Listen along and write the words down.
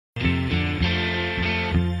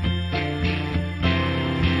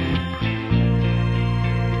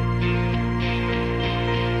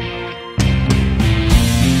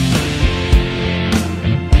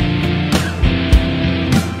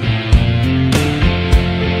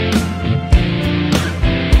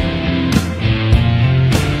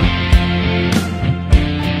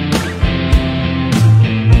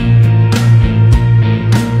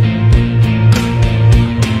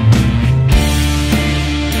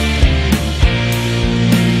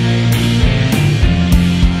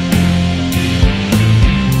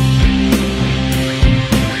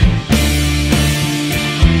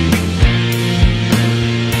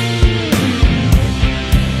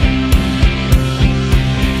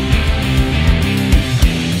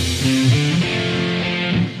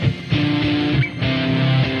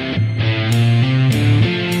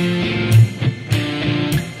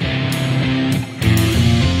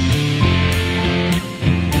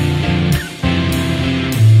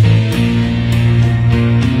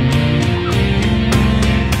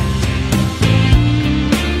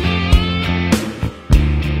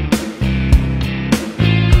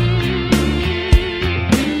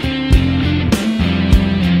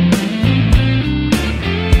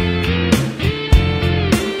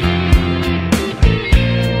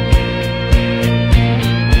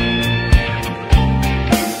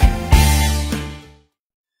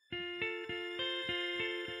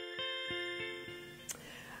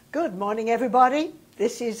Good morning, everybody.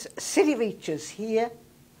 This is City Reachers here.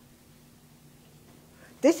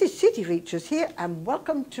 And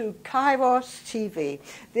welcome to KairosTV.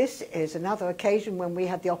 This is another occasion when we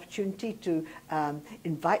have the opportunity to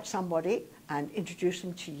invite somebody and introduce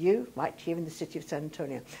them to you right here in the city of San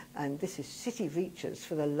Antonio. And this is City Reachers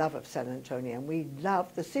for the love of San Antonio. And we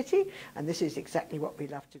love the city, and this is exactly what we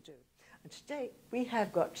love to do. And today we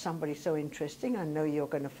have got somebody so interesting. I know you're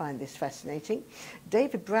going to find this fascinating.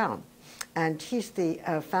 David Brown, and he's the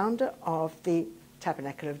founder of the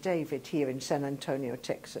Tabernacle of David here in San Antonio,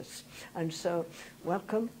 Texas. And so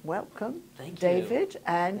welcome, Thank David. You.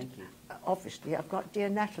 And Thank you. Obviously I've got dear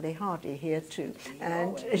Natalie Hardy here too.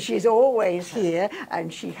 And she's always here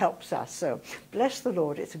and she helps us. So bless the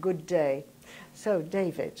Lord, it's a good day. So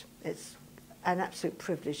David, it's an absolute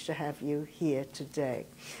privilege to have you here today.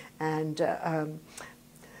 And how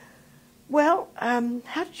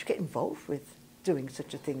did you get involved with doing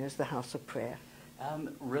such a thing as the House of Prayer?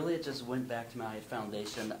 Really, it just went back to my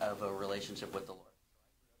foundation of a relationship with the Lord. I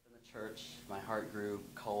grew up in the church. My heart grew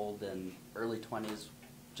cold, and early 20s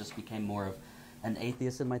just became more of an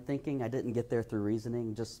atheist in my thinking. I didn't get there through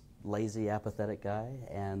reasoning, just lazy, apathetic guy,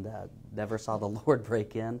 and never saw the Lord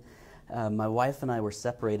break in. My wife and I were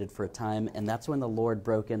separated for a time, and that's when the Lord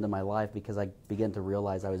broke into my life because I began to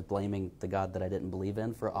realize I was blaming the God that I didn't believe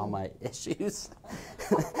in for all my issues.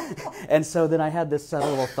 And so then I had this subtle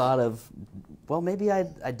little thought of, well, maybe I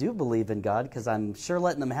do believe in God because I'm sure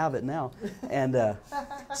letting him have it now. And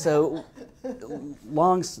so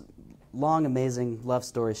long, amazing love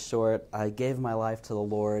story short, I gave my life to the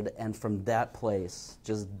Lord, and from that place,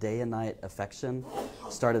 just day and night affection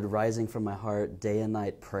started rising from my heart. Day and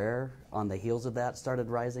night prayer on the heels of that started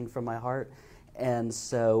rising from my heart. And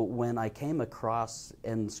so when I came across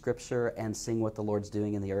in Scripture and seeing what the Lord's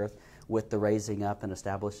doing in the earth with the raising up and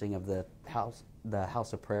establishing of the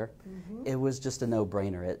house of prayer, it was just a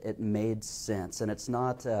no-brainer. It made sense, and it's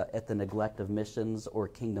not at the neglect of missions or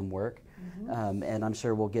kingdom work. And I'm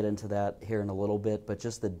sure we'll get into that here in a little bit, but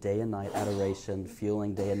just the day and night adoration,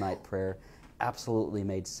 fueling day and night prayer, absolutely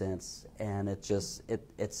made sense. And it's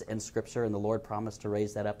in Scripture, and the Lord promised to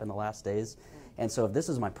raise that up in the last days. And so if this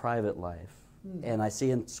is my private life, and I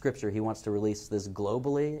see in Scripture He wants to release this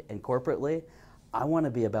globally and corporately, I want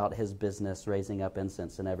to be about His business, raising up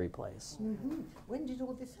incense in every place. When did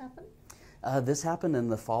all this happen? This happened in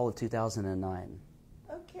the fall of 2009.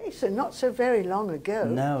 Okay, so not so very long ago.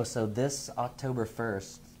 No, so this October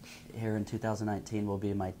 1st, here in 2019, will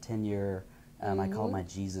be my 10-year, I call it my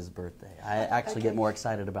Jesus birthday. I actually get more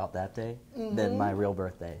excited about that day than my real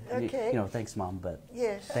birthday. Okay. You know, thanks, Mom, but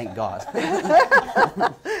yes. Thank God.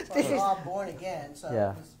 We're all born again, so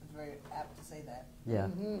Yeah. it's very apt to say that. Yeah.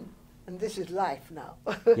 And this is life now.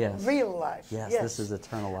 Yes. Real life. Yes, this is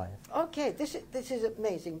eternal life. Okay, this is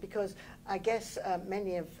amazing because I guess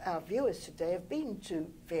many of our viewers today have been to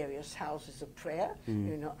various houses of prayer.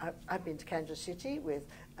 You know, I've been to Kansas City with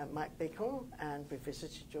Mike Bacon, and we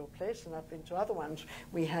visited your place, and I've been to other ones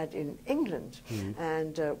we had in England.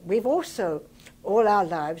 And we've also, all our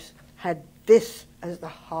lives, had this as the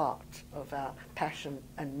heart of our passion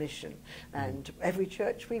and mission. And every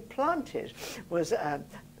church we planted was... and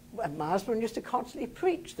my husband used to constantly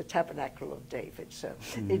preach the Tabernacle of David, so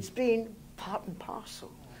it's been part and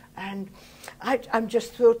parcel. And I'm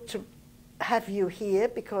just thrilled to have you here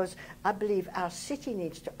because I believe our city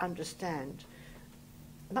needs to understand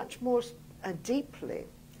much more deeply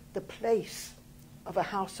the place of a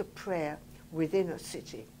house of prayer within a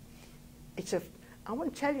city. I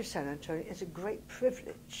want to tell you, San Antonio, it's a great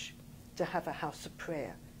privilege to have a house of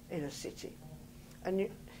prayer in a city. And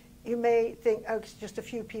you may think, oh, it's just a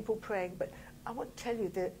few people praying, but I want to tell you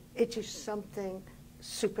that it is something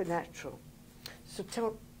supernatural. So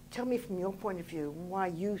tell me from your point of view why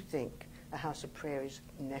you think a house of prayer is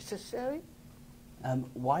necessary.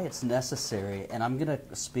 Why it's necessary, and I'm going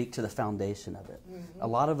to speak to the foundation of it. A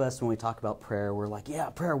lot of us, when we talk about prayer, we're like,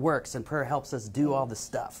 yeah, prayer works, and prayer helps us do all this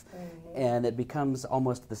stuff. And it becomes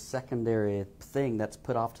almost the secondary thing that's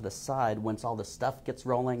put off to the side once all the stuff gets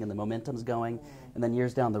rolling and the momentum's going. And then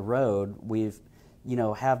years down the road,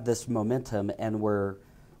 have this momentum, and we're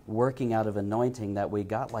working out of anointing that we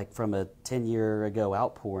got like from a 10-year ago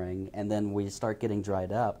outpouring, and then we start getting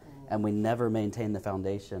dried up. And we never maintain the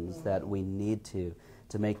foundations that we need to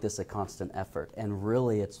make this a constant effort. And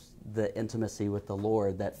really, it's the intimacy with the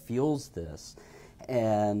Lord that fuels this.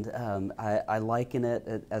 And I liken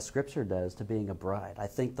it, as Scripture does, to being a bride. I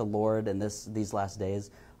think the Lord in these last days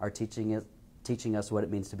are teaching us what it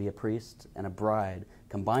means to be a priest and a bride,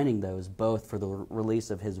 combining those both for the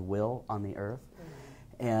release of His will on the earth.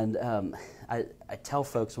 And I tell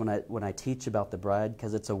folks when I teach about the bride,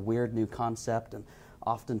 because it's a weird new concept, and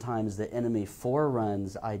oftentimes the enemy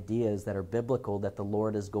foreruns ideas that are biblical that the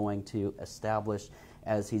Lord is going to establish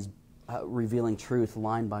as He's revealing truth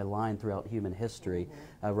line by line throughout human history.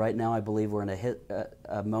 Right now, I believe we're in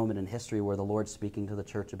a moment in history where the Lord's speaking to the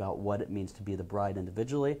church about what it means to be the bride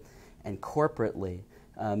individually and corporately.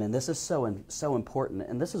 And this is so important.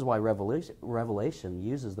 And this is why Revelation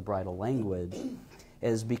uses the bridal language,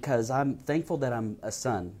 is because I'm thankful that I'm a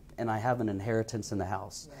son and I have an inheritance in the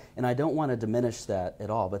house. Right. And I don't want to diminish that at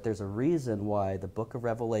all, but there's a reason why the book of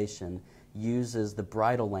Revelation uses the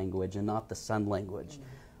bridal language and not the son language.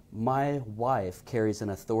 My wife carries an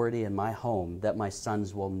authority in my home that my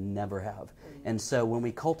sons will never have. And so when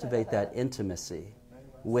we cultivate that intimacy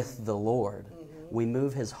with the Lord, we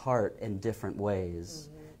move His heart in different ways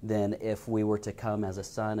than if we were to come as a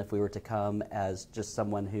son, if we were to come as just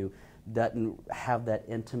someone who doesn't have that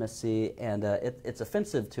intimacy. And it's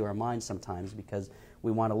offensive to our minds sometimes because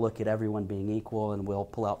we want to look at everyone being equal, and we'll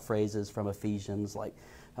pull out phrases from Ephesians like,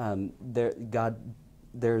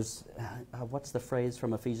 there's what's the phrase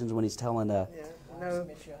from Ephesians when he's telling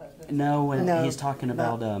he's talking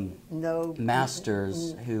about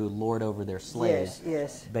masters who lord over their slaves.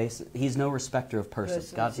 Yes. He's no respecter of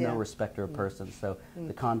persons. God's no respecter of persons. So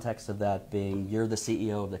the context of that being, you're the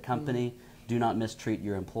CEO of the company. Do not mistreat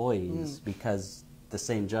your employees because the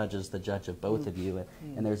same judge is the judge of both of you,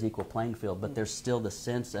 and there's equal playing field, but there's still the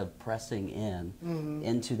sense of pressing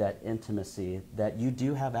into that intimacy that you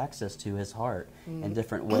do have access to His heart in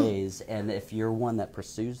different ways. And if you're one that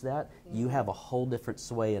pursues that, you have a whole different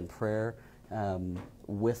sway in prayer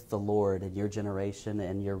with the Lord in your generation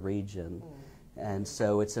and your region. And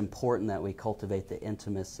so it's important that we cultivate the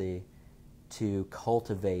intimacy to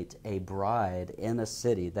cultivate a bride in a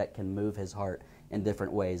city that can move His heart in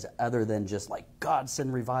different ways, other than just like, God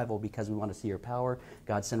send revival because we want to see your power.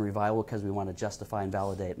 God send revival because we want to justify and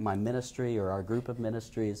validate my ministry or our group of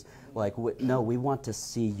ministries. Like, no, we want to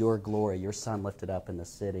see your glory, your Son lifted up in the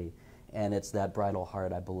city. And it's that bridal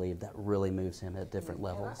heart, I believe, that really moves Him at different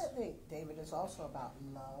levels. And I think, David, it's also about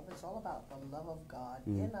love. It's all about the love of God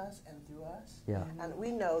in us and through us. Yeah. And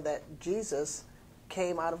we know that Jesus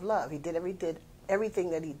came out of love. He did everything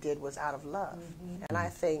that He did was out of love. And I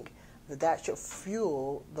think that should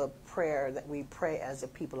fuel the prayer that we pray as a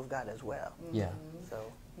people of God as well. Yeah. So.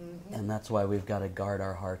 And that's why we've got to guard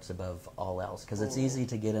our hearts above all else, because it's easy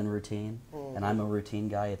to get in routine, and I'm a routine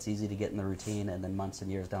guy. It's easy to get in the routine and then months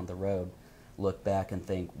and years down the road look back and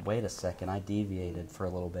think, wait a second, I deviated for a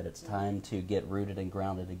little bit. It's time to get rooted and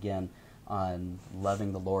grounded again on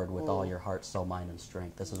loving the Lord with all your heart, soul, mind, and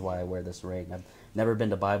strength. This is why I wear this ring. I've never been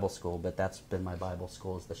to Bible school, but that's been my Bible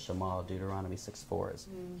school, is the Shema, Deuteronomy 6:4 is,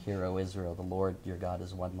 Hear, O Israel, the Lord your God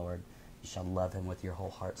is one Lord. You shall love Him with your whole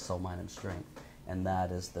heart, soul, mind, and strength. And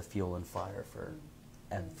that is the fuel and fire for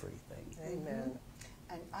everything. Amen.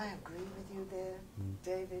 And I agree with you there,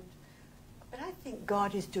 David. But I think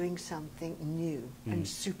God is doing something new and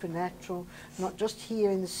supernatural, not just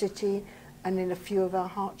here in the city and in a few of our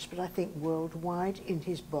hearts, but I think worldwide in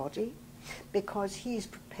His body, because He's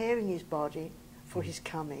preparing His body for His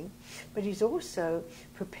coming, but He's also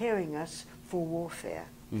preparing us for warfare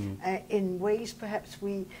in ways perhaps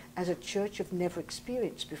we as a church have never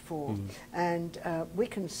experienced before. And we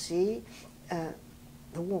can see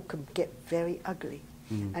the war can get very ugly.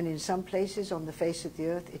 And in some places on the face of the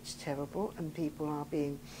earth, it's terrible, and people are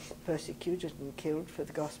being persecuted and killed for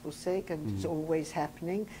the gospel's sake, and it's always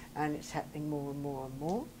happening, and it's happening more and more and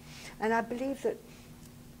more. And I believe that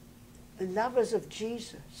the lovers of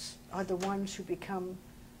Jesus are the ones who become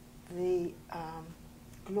the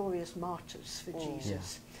glorious martyrs for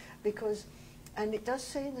Jesus. Because, and it does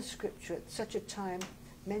say in the scripture, at such a time,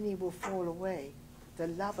 many will fall away. The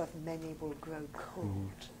love of many will grow cold.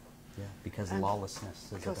 Yeah, because lawlessness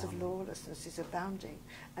is because abounding. of lawlessness is abounding.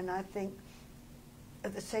 And I think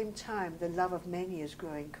at the same time, the love of many is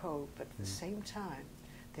growing cold, but at the same time,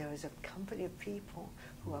 there is a company of people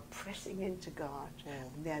who are pressing into God,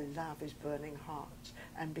 and their love is burning hearts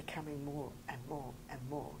and becoming more and more and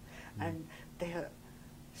more. And they are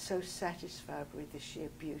so satisfied with the sheer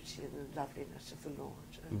beauty and the loveliness of the Lord.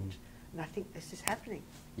 And I think this is happening.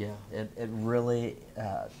 Yeah, it really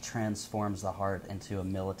transforms the heart into a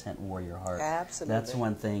militant warrior heart. Absolutely. That's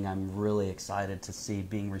one thing I'm really excited to see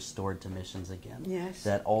being restored to missions again. Yes.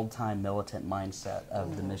 That old-time militant mindset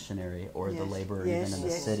of the missionary or the laborer even in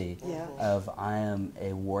the city of I am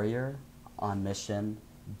a warrior on mission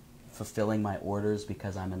fulfilling my orders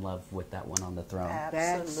because I'm in love with that one on the throne.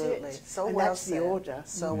 Absolutely. That's it. So And well that's said. the order.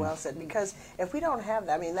 So well said. Because if we don't have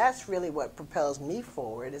that, I mean, that's really what propels me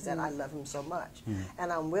forward, is that I love him so much.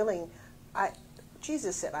 And I'm willing,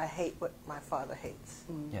 Jesus said, I hate what my Father hates.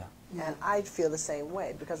 Yeah. And I feel the same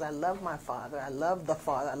way because I love my Father. I love the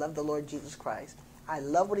Father. I love the Lord Jesus Christ. I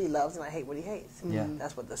love what he loves and I hate what he hates. Yeah.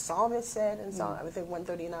 That's what the psalmist said in Psalm, I think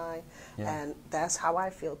 139. Yeah. And that's how I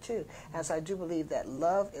feel too. And so I do believe that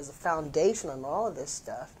love is a foundation in all of this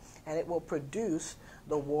stuff, and it will produce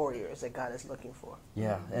the warriors that God is looking for.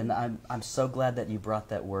 Yeah, and I'm so glad that you brought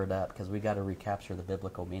that word up, because we got to recapture the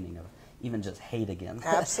biblical meaning of even just hate again.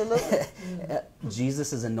 Absolutely.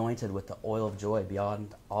 Jesus is anointed with the oil of joy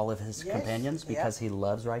beyond all of his Yes. companions because he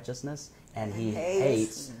loves righteousness and he Hates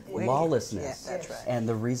hates wicked. lawlessness. Yeah, that's right. And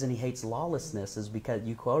the reason he hates lawlessness is because,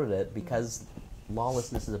 you quoted it, because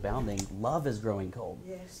lawlessness is abounding, love is growing cold.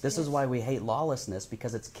 Yes, This is yes. why we hate lawlessness,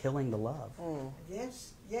 because it's killing the love.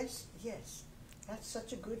 Yes, yes, yes. That's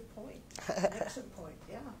such a good point. Excellent point,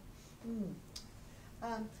 yeah.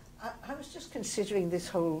 I was just considering this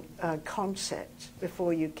whole concept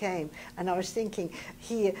before you came, and I was thinking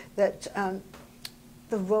here that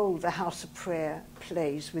the role the house of prayer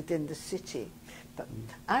plays within the city. But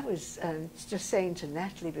I was just saying to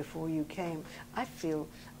Natalie before you came, I feel,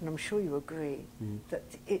 and I'm sure you agree, that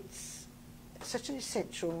it's such an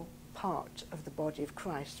essential part of the body of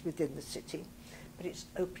Christ within the city, but it's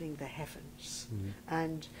opening the heavens.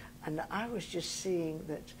 And I was just seeing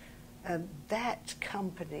that that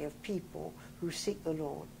company of people who seek the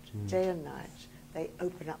Lord day and night, they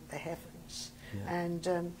open up the heavens. Yeah.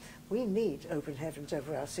 And we need open heavens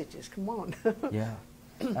over our cities. Come on. Yeah.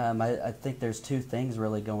 I think there's two things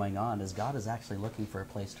really going on. Is God is actually looking for a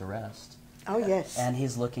place to rest. Oh, yes. And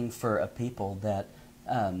he's looking for a people that,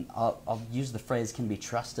 I'll use the phrase, can be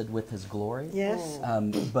trusted with his glory. Yes.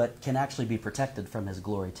 But can actually be protected from his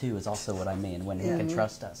glory too, is also what I mean when he can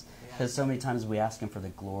trust us. Because so many times we ask him for the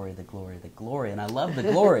glory, the glory, the glory, and I love the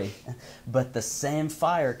glory, but the same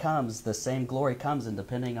fire comes, the same glory comes, and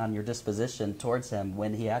depending on your disposition towards him,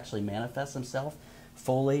 when he actually manifests himself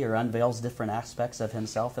fully or unveils different aspects of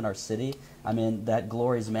himself in our city, I mean, that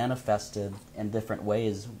glory is manifested in different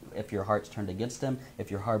ways if your heart's turned against him, if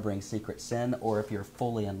you're harboring secret sin, or if you're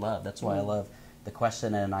fully in love. That's why I love the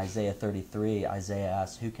question in Isaiah 33. Isaiah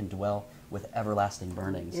asks, who can dwell with everlasting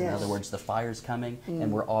burnings? In Yes. other words, the fire's coming,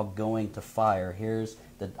 and we're all going to fire. Here's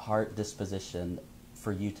the heart disposition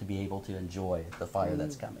for you to be able to enjoy the fire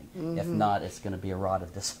that's coming. If not, it's going to be a rod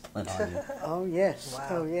of discipline on you. Oh, yes. Wow.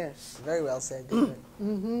 Oh, yes. Very well said, David.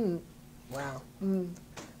 Wow.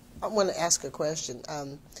 I want to ask a question.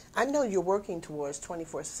 I know you're working towards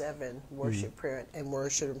 24/7 worship, prayer, and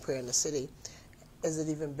worship and prayer in the city. Is it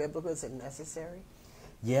even biblical? Is it necessary?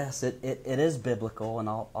 Yes, it is biblical, and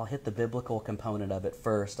I'll hit the biblical component of it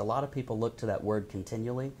first. A lot of people look to that word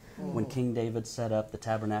continually when King David set up the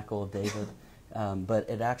tabernacle of David, but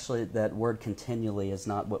it actually, that word continually is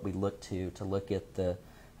not what we look to look at the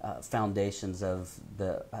foundations of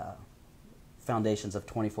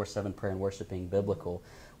 24/7 prayer and worship being biblical.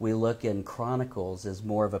 We look in Chronicles as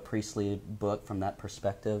more of a priestly book from that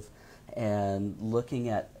perspective, and looking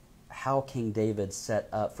at how King David set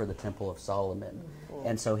up for the Temple of Solomon.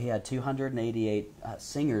 And so he had 288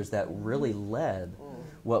 singers that really led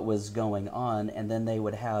what was going on, and then they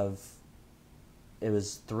would have, it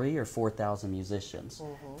was 3,000 or 4,000 musicians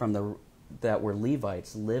that were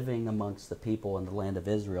Levites living amongst the people in the land of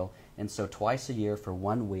Israel. And so twice a year for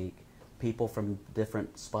 1 week, people from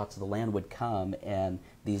different spots of the land would come, and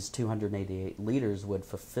these 288 leaders would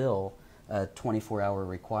fulfill a 24-hour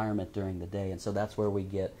requirement during the day. And so that's where we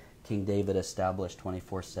get King David established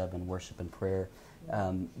 24/7 worship and prayer.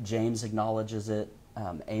 James acknowledges it.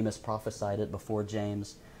 Amos prophesied it before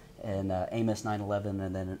James, in Amos 9:11,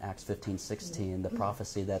 and then in Acts 15:16, the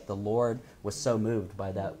prophecy that the Lord was so moved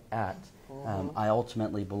by that act. I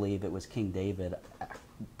ultimately believe it was King David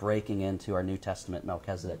breaking into our New Testament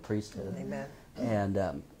Melchizedek priesthood. Amen.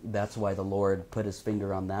 And that's why the Lord put his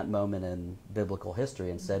finger on that moment in biblical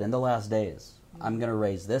history and said, in the last days, I'm going to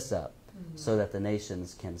raise this up so that the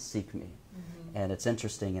nations can seek me. And it's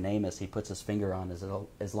interesting, in Amos, he puts his finger on his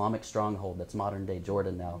Islamic stronghold that's modern-day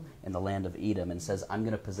Jordan now in the land of Edom, and says, I'm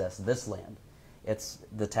going to possess this land. It's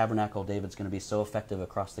the tabernacle of David's going to be so effective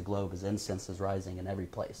across the globe as incense is rising in every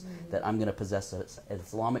place, that I'm going to possess an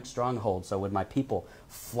Islamic stronghold. So when my people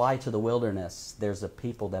fly to the wilderness, there's a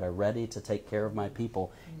people that are ready to take care of my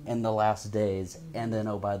people in the last days. And then,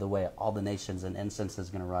 oh, by the way, all the nations, and incense is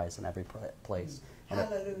going to rise in every place.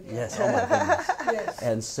 Hallelujah. Yes, oh my goodness. Yes.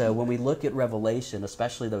 And so when we look at Revelation,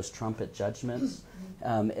 especially those trumpet judgments,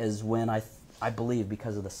 is when I believe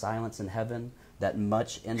because of the silence in heaven, that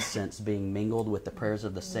much incense being mingled with the prayers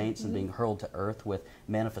of the saints and being hurled to earth with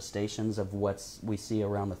manifestations of what we see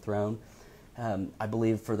around the throne, I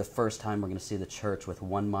believe for the first time we're going to see the church with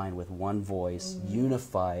one mind, with one voice,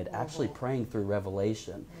 unified, actually praying through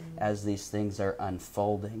revelation as these things are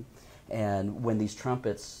unfolding. And when these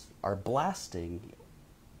trumpets are blasting,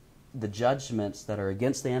 the judgments that are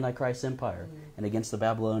against the Antichrist empire and against the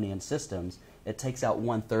Babylonian systems, it takes out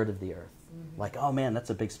 1/3 of the earth. Like, oh man, that's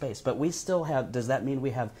a big space. But we still have, does that mean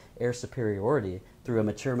we have heir superiority through a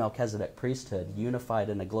mature Melchizedek priesthood unified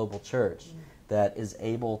in a global church that is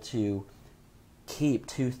able to keep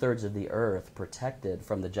 2/3 of the earth protected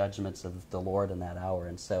from the judgments of the Lord in that hour?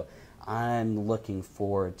 And so I'm looking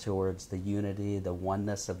forward towards the unity, the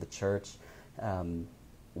oneness of the church,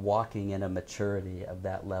 walking in a maturity of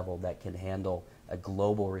that level that can handle a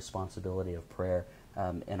global responsibility of prayer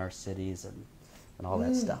in our cities and all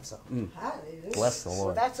that stuff. So, bless the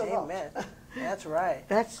Lord. So that's a lot. Amen. That's right.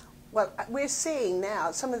 That's Well, we're seeing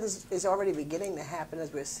now, some of this is already beginning to happen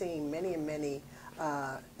as we're seeing many and many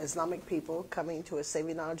Islamic people coming to a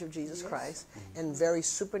saving knowledge of Jesus Christ in very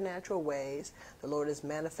supernatural ways. The Lord is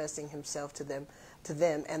manifesting himself to them,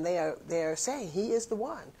 and they are saying he is the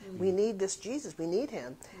one. We need this Jesus. We need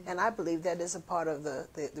him. And I believe that is a part of the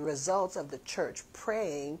results of the church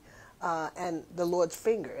praying and the Lord's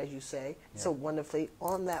finger, as you say, so wonderfully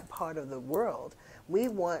on that part of the world. We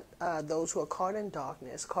want those who are caught in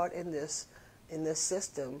darkness, caught in this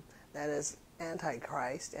system that is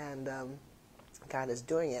Antichrist, and God is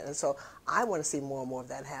doing it. And so I want to see more and more of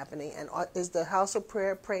that happening. And is the House of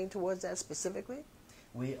Prayer praying towards that specifically?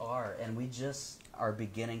 We are, and we just are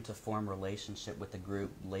beginning to form relationship with the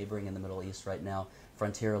group laboring in the Middle East right now,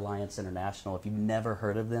 Frontier Alliance International. If you've never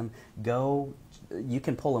heard of them, you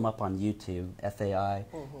can pull them up on YouTube, FAI,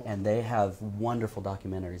 and they have wonderful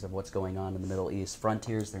documentaries of what's going on in the Middle East.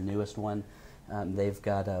 Frontier's their newest one. They've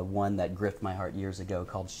got one that gripped my heart years ago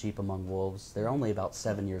called Sheep Among Wolves. They're only about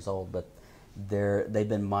 7 years old, but they've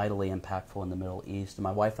been mightily impactful in the Middle East. And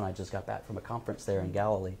my wife and I just got back from a conference there in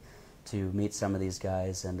Galilee to meet some of these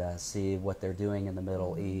guys and see what they're doing in the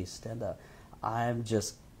Middle East. And I'm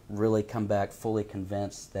just really come back fully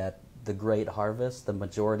convinced that the great harvest, the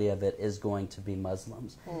majority of it is going to be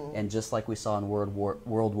Muslims. And just like we saw in World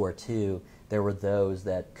War II, there were those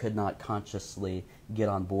that could not consciously get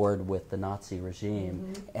on board with the Nazi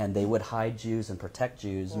regime, and they would hide Jews and protect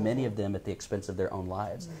Jews, many of them at the expense of their own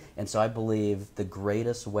lives. And so I believe the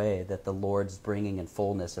greatest way that the Lord's bringing in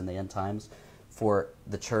fullness in the end times for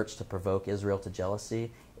the church to provoke Israel to jealousy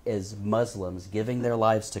is Muslims giving their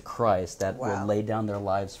lives to Christ that will lay down their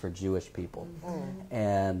lives for Jewish people.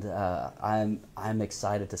 And I'm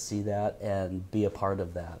excited to see that and be a part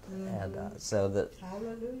of that. And so that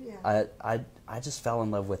I just fell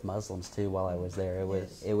in love with Muslims too while I was there.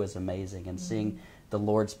 It was amazing, and seeing the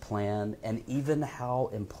Lord's plan, and even how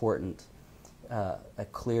important a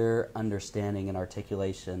clear understanding and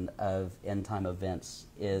articulation of end time events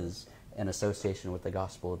is in association with the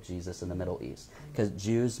gospel of Jesus in the Middle East. Because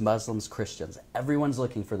Jews, Muslims, Christians, everyone's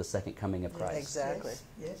looking for the second coming of Christ. Exactly.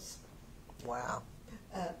 Yes. Wow.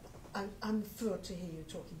 I'm thrilled to hear you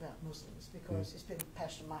talking about Muslims, because it's been a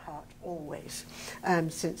passion of my heart always.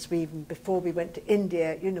 Before we went to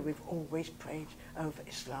India, we've always prayed over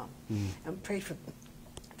Islam and prayed for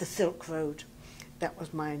the Silk Road. That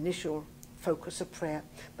was my initial focus of prayer.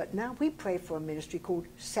 But now we pray for a ministry called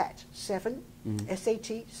SAT7,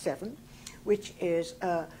 SAT7, which is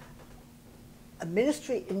a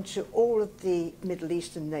ministry into all of the Middle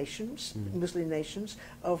Eastern nations, Muslim nations,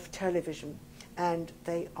 of television. And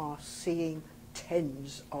they are seeing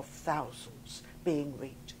tens of thousands being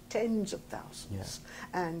reached, tens of thousands.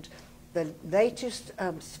 Yeah. And the latest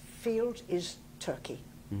field is Turkey,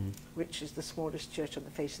 which is the smallest church on the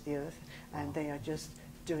face of the earth. And they are just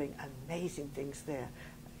doing amazing things there.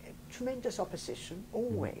 Tremendous opposition,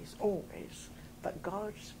 always, always. But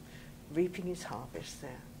God's reaping his harvest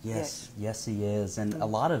there. Yes, he is. And a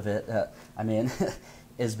lot of it,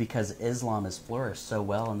 is because Islam has flourished so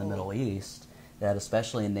well in the Middle East, that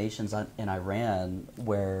especially in nations in Iran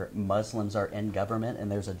where Muslims are in government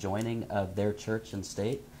and there's a joining of their church and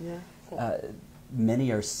state,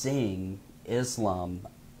 many are seeing Islam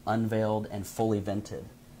unveiled and fully vented,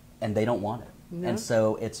 and they don't want it. No. And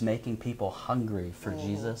so it's making people hungry for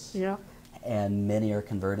Jesus, and many are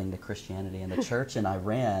converting to Christianity. And the church in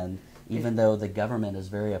Iran, even though the government is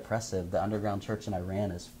very oppressive, the underground church in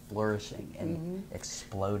Iran is flourishing and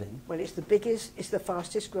exploding. Well, it's the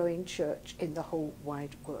fastest growing church in the whole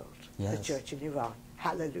wide world, the church in Iran.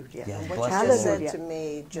 Hallelujah. Yeah. What you said to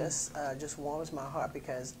me just warms my heart,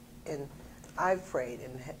 because I've prayed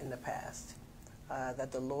in the past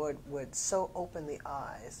that the Lord would so open the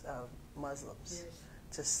eyes of Muslims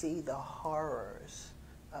to see the horrors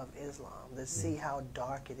of Islam, to see how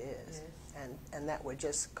dark it is, and that would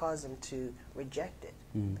just cause them to reject it.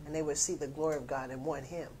 And they would see the glory of God and want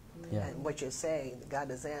Him. And what you're saying,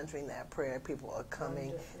 God is answering that prayer. People are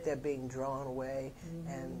coming, they're being drawn away,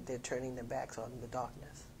 and they're turning their backs on the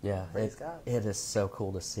darkness. Yeah, Praise God. It is so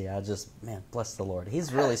cool to see. Man, bless the Lord.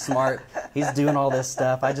 He's really smart. He's doing all this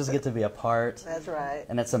stuff. I just get to be a part. That's right.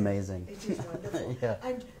 And it's amazing. It is wonderful. Yeah.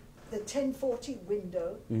 And the 1040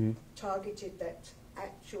 window targeted that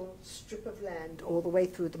actual strip of land all the way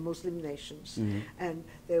through the Muslim nations. And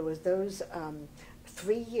there was those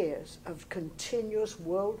 3 years of continuous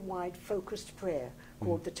worldwide focused prayer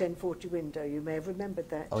called the 1040 window. You may have remembered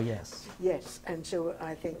that. Oh, yes. Yes, and so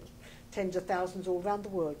I think tens of thousands all around the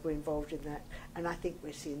world were involved in that, and I think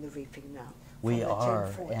we're seeing the reaping now. We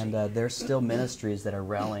are, and there's still ministries that are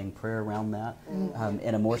rallying prayer around that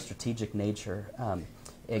in a more strategic nature.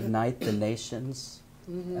 Ignite the Nations,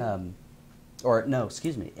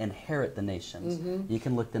 Inherit the Nations. You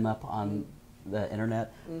can look them up on the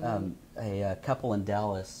internet. A couple in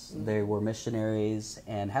Dallas, they were missionaries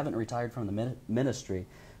and haven't retired from the ministry,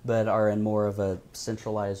 but are in more of a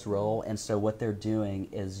centralized role. And so what they're doing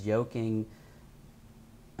is yoking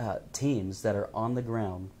teams that are on the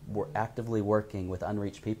ground, actively working with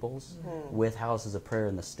unreached peoples, with houses of prayer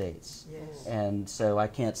in the States. And so I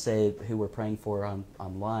can't say who we're praying for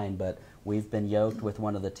online, but we've been yoked with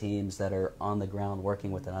one of the teams that are on the ground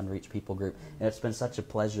working with an unreached people group. And it's been such a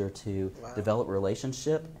pleasure to develop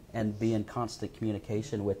relationship and be in constant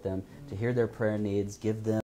communication with them, to hear their prayer needs, give them